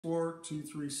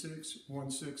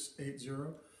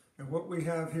236-1680. And what we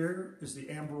have here is the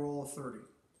Amberola 30,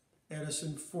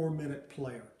 Edison 4-minute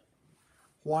player.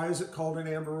 Why is it called an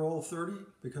Amberola 30?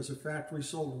 Because the factory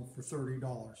sold them for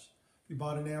 $30. If you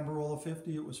bought an Amberola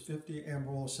 50, it was 50.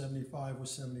 Amberola 75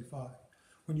 was 75.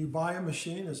 When you buy a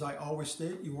machine, as I always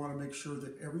state, you want to make sure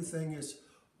that everything is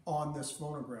on this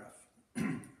phonograph.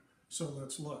 So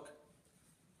let's look.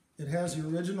 It has the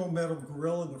original metal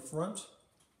grill in the front,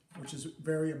 which is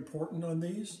very important on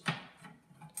these.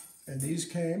 And these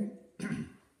came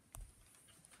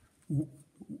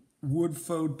wood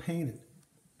faux painted.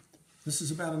 This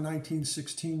is about a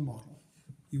 1916 model.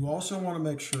 You also want to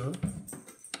make sure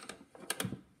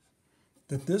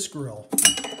that this grill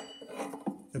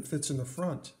that fits in the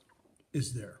front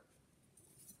is there.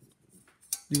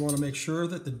 You want to make sure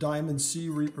that the Diamond C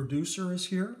reproducer is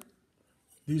here.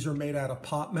 These are made out of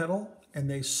pot metal and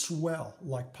they swell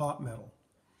like pot metal.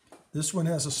 This one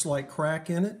has a slight crack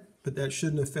in it, but that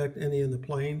shouldn't affect any in the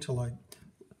playing till I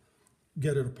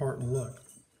get it apart and look.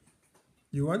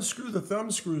 You unscrew the thumb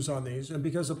screws on these, and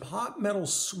because the pot metal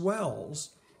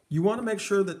swells, you want to make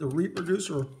sure that the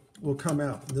reproducer will come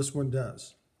out, and this one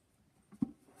does.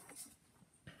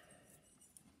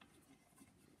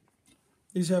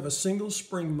 These have a single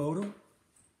spring motor.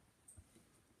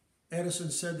 Edison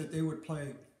said that they would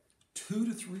play 2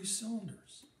 to 3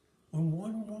 cylinders on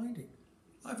one winding.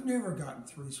 I've never gotten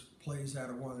 3 plays out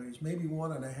of one of these, maybe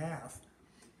 1.5.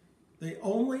 They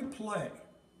only play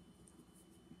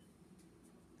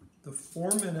the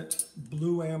 4-minute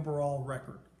Blue Amberol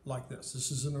record like this.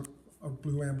 This is in a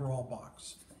Blue Amberol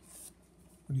box.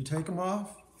 When you take them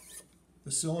off,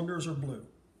 the cylinders are blue.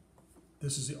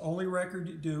 This is the only record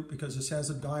you do because this has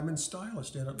a diamond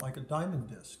stylus in it like a diamond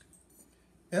disc.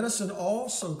 Edison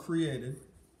also created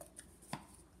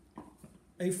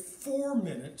a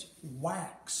 4-minute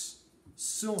wax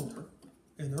cylinder,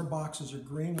 and their boxes are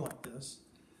green like this.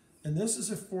 And this is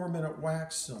a 4-minute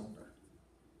wax cylinder.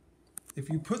 If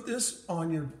you put this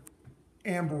on your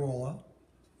Amberola,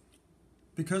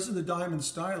 because of the diamond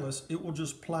stylus, it will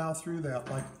just plow through that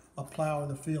like a plow in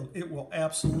the field. It will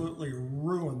absolutely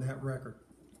ruin that record,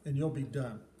 and you'll be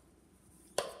done.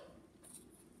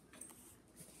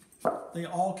 They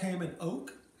all came in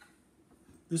oak.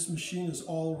 This machine is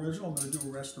all original. I'm going to do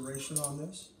a restoration on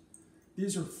this.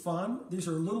 These are fun. These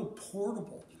are a little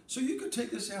portable. So you could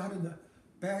take this out in the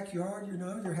backyard, you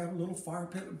know, you're having a little fire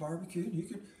pit and barbecue, and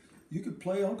you could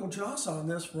play Uncle Joss on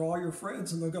this for all your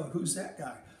friends, and they'll go, who's that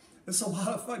guy? It's a lot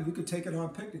of fun. You could take it on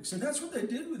picnics. And that's what they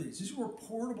did with these. These were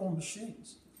portable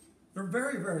machines. They're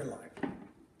very, very light.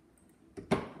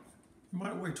 You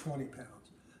might weigh 20 pounds.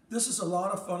 This is a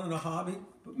lot of fun and a hobby,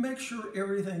 but make sure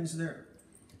everything's there.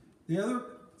 The other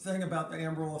thing about the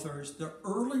Amberola 30s, the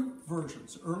early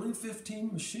versions, early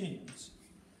 15 machines,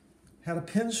 had a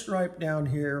pinstripe down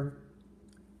here,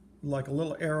 like a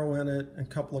little arrow in it and a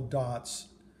couple of dots,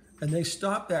 and they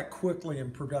stopped that quickly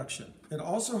in production. It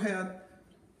also had,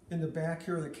 in the back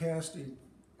here of the casting,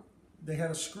 they had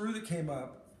a screw that came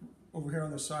up over here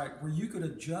on the side where you could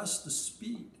adjust the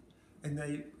speed, and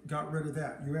they got rid of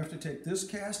that. You have to take this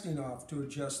casting off to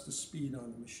adjust the speed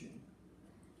on the machine.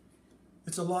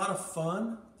 It's a lot of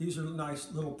fun. These are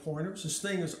nice little pointers. This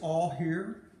thing is all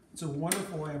here. It's a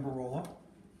wonderful Amberola.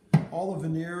 All the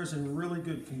veneer is in really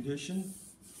good condition.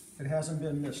 It hasn't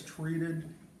been mistreated.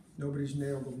 Nobody's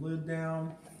nailed the lid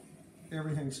down.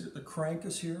 Everything's here. The crank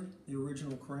is here, the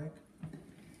original crank.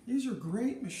 These are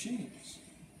great machines.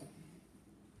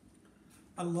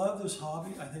 I love this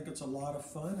hobby. I think it's a lot of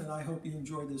fun, and I hope you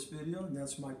enjoyed this video, and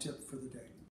that's my tip for the day.